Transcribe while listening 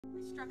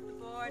I struck the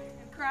board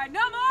and cried,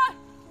 "No more!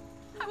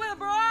 I will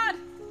abroad!"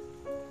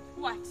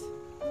 What?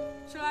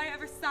 Shall I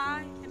ever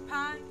sigh and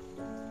pine?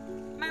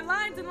 My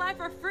lines in life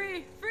are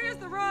free, free as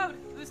the road,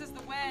 loose as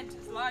the wind,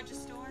 as large as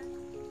storm.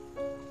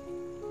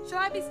 Shall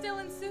I be still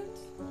in suit?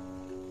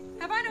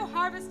 Have I no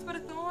harvest but a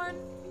thorn,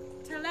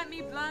 to let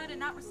me blood and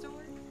not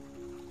restore?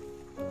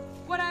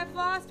 What I have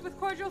lost with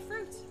cordial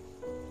fruit?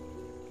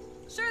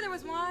 Sure there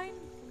was wine,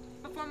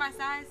 before my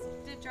sighs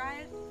did dry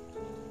it.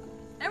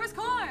 There was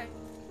corn,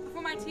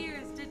 before my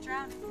tears did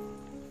drown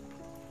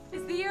it.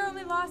 Is the year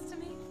only lost to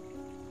me?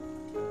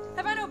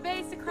 Have I no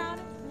bays to crown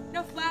it?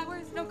 No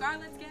flowers, no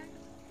garlands gay?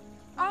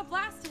 All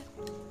blasted,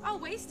 all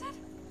wasted?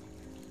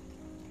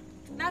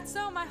 Not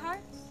so, my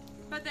heart,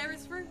 but there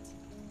is fruit,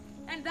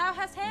 and thou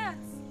hast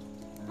hands.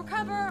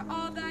 Recover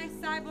all thy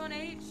sigh-blown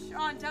age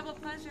on double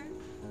pleasure.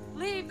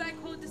 Leave thy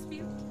cold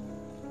dispute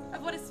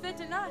of what is fit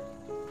and not.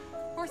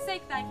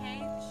 Forsake thy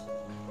cage,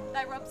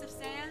 thy ropes of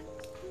sand,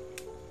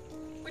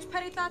 which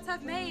petty thoughts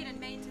have made and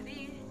made to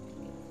thee.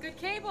 Good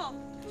cable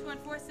to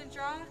enforce and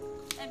draw,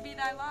 and be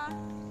thy law,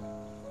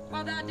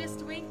 while thou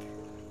didst wink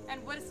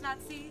and wouldst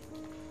not see.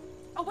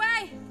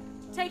 Away!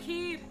 Take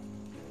heed!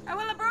 I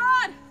will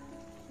abroad!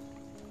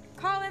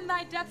 Call in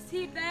thy depths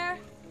heed there,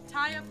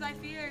 tie up thy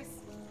fears.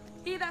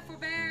 He that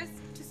forbears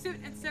to suit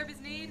and serve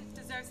his need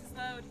deserves his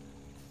load.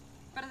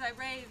 But as I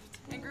raved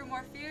and grew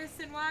more fierce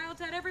and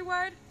wild at every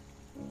word,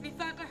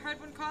 methought I heard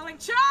one calling,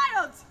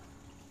 "Child!"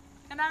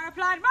 And I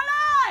replied, "My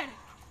lord!"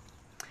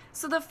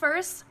 So the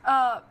first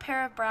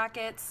pair of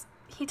brackets,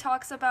 he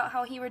talks about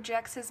how he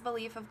rejects his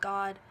belief of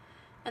God.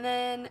 And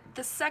then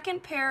the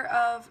second pair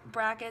of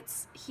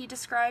brackets, he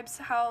describes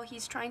how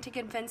he's trying to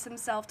convince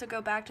himself to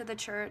go back to the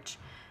church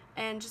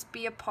and just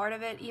be a part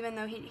of it, even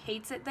though he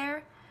hates it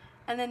there.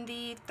 And then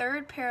the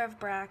third pair of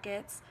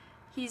brackets,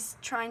 he's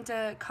trying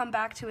to come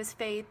back to his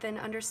faith and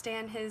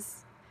understand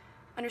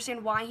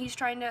why he's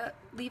trying to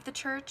leave the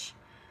church.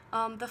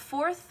 The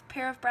fourth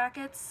pair of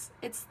brackets,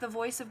 it's the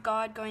voice of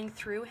God going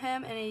through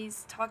him, and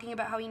he's talking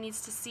about how he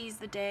needs to seize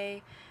the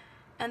day.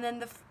 And then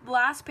the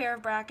last pair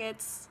of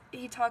brackets,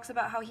 he talks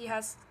about how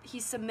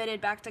he's submitted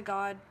back to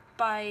God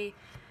by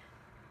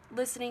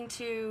listening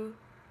to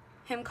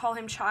him call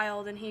him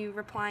child, and he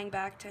replying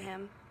back to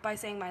him by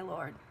saying, "My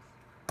Lord."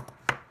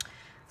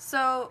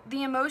 So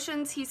the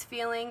emotions he's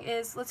feeling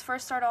is, let's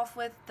first start off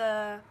with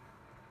the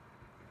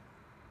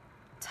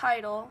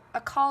title.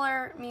 A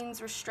collar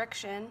means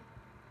restriction.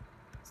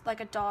 It's like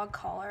a dog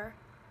collar.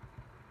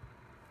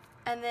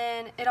 And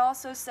then it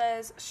also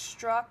says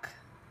struck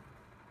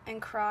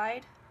and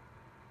cried,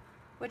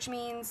 which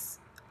means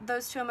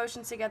those two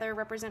emotions together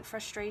represent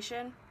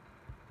frustration.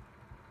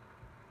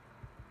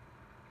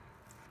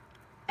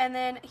 And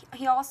then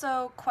he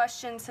also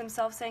questions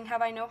himself, saying,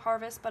 "Have I no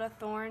harvest but a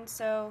thorn?"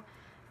 So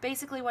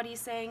basically what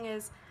he's saying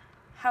is,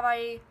 have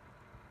I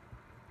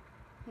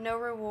no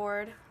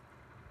reward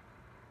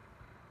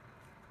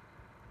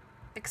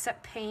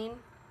except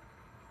pain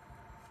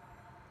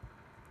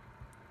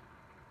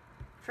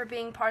for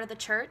being part of the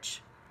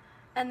church?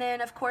 And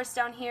then of course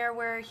down here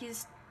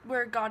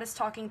where God is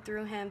talking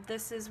through him,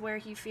 this is where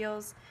he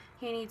feels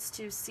he needs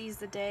to seize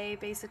the day,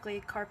 basically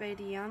carpe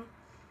diem.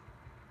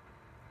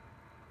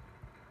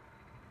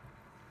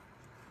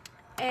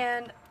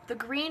 And the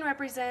green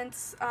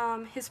represents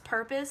his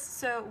purpose,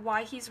 so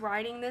why he's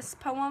writing this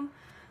poem.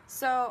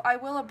 So I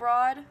will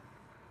abroad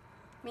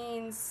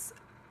means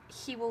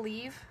he will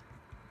leave.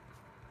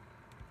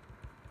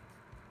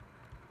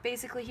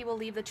 Basically he will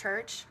leave the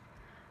church.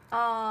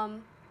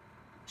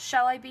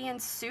 Shall I be in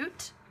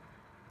suit?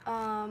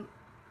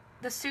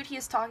 The suit he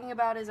is talking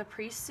about is a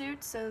priest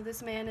suit, so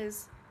this man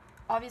is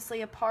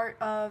obviously a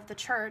part of the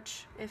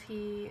church if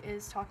he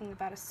is talking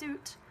about a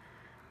suit.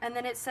 And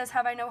then it says,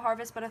 "Have I no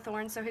harvest but a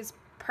thorn?" So his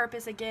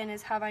purpose again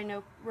is, have I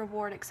no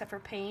reward except for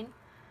pain.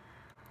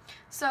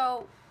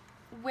 So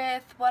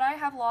with what I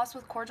have lost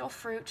with cordial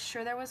fruit,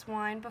 sure there was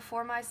wine,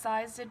 before my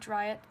sighs did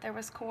dry it, there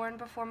was corn,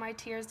 before my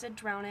tears did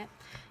drown it.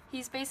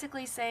 He's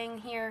basically saying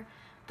here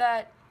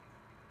that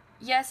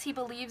yes, he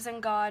believes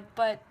in God,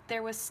 but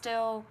there was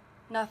still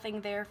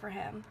nothing there for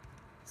him.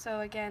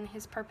 So again,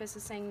 his purpose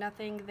is saying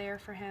nothing there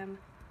for him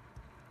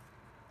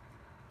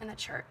in the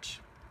church.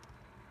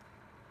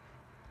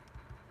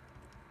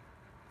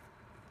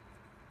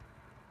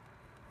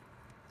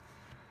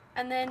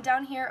 And then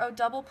down here, "Oh,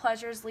 double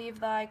pleasures, leave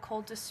thy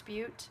cold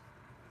dispute."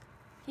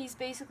 He's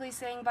basically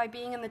saying by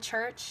being in the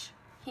church,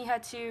 he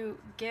had to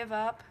give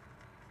up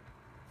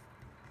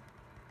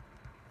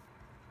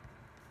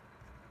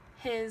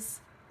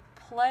his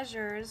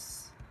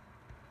pleasures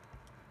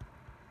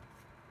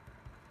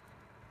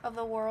of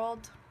the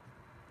world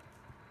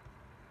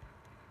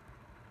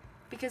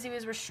because he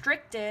was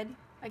restricted,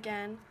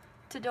 again,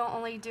 to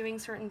only doing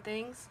certain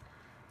things.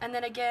 And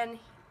then again,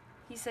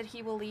 he said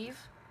he will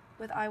leave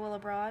with "I will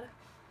abroad."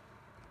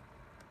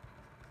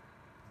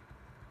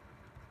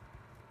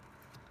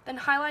 Then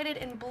highlighted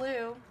in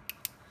blue,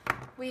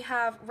 we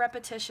have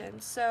repetition.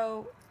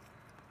 So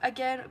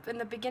again, in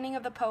the beginning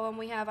of the poem,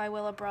 we have "I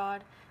will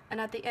abroad,"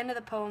 and at the end of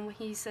the poem,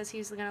 he says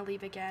he's going to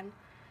leave again.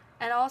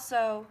 And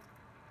also,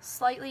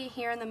 slightly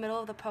here in the middle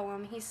of the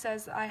poem, he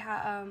says,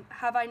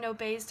 have I no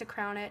bays to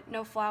crown it,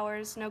 no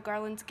flowers, no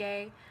garlands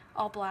gay,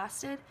 all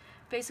blasted.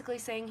 Basically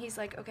saying he's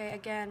like, okay,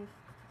 again,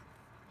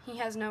 he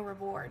has no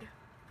reward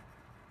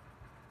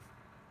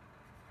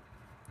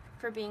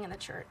for being in the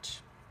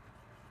church.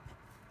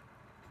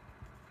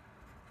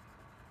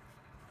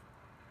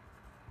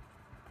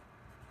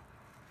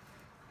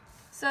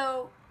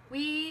 So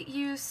we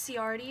use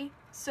CRD,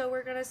 so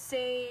we're going to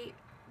say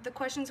the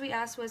questions we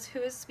asked was who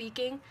is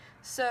speaking.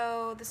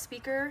 So the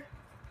speaker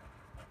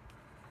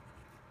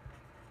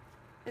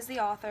is the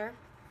author.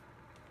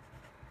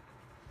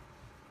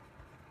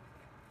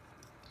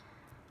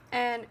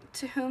 And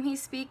to whom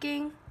he's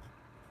speaking,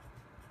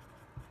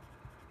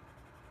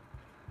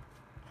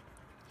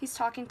 he's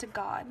talking to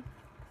God.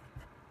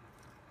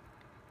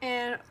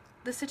 And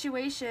the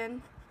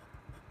situation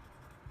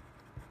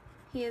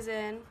he is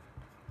in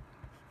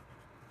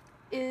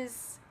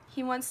is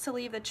he wants to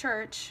leave the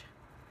church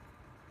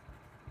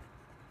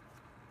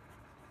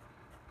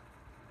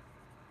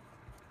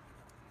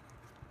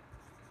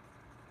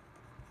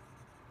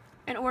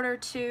in order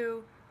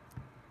to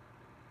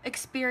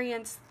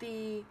experience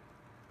the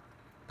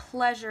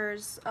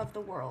pleasures of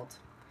the world.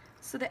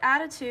 So the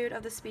attitude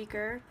of the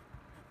speaker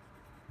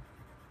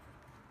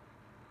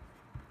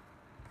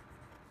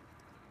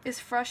is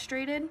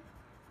frustrated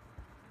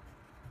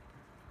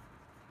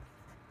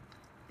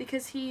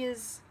because he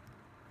is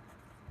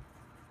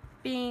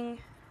being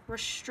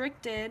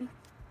restricted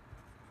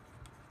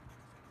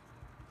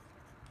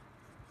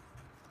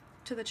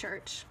to the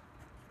church.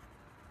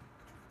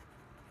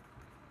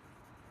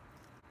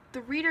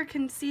 The reader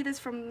can see this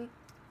from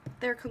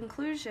their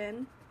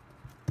conclusion.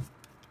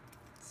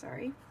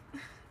 Sorry.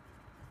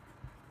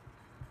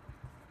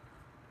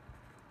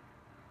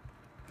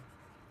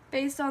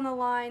 Based on the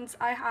lines,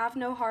 I have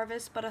no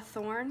harvest but a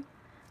thorn,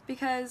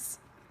 because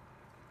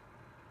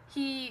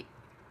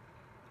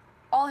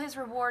all his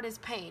reward is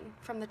pain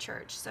from the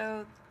church.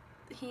 So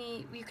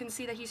you can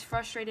see that he's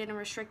frustrated and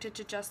restricted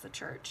to just the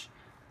church.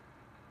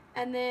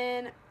 And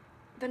then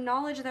the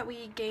knowledge that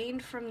we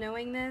gained from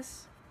knowing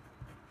this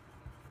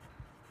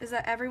is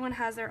that everyone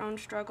has their own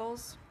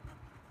struggles.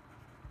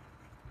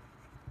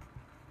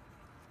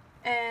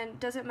 And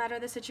doesn't matter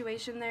the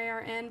situation they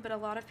are in, but a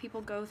lot of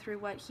people go through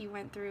what he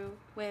went through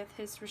with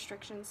his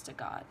restrictions to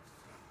God.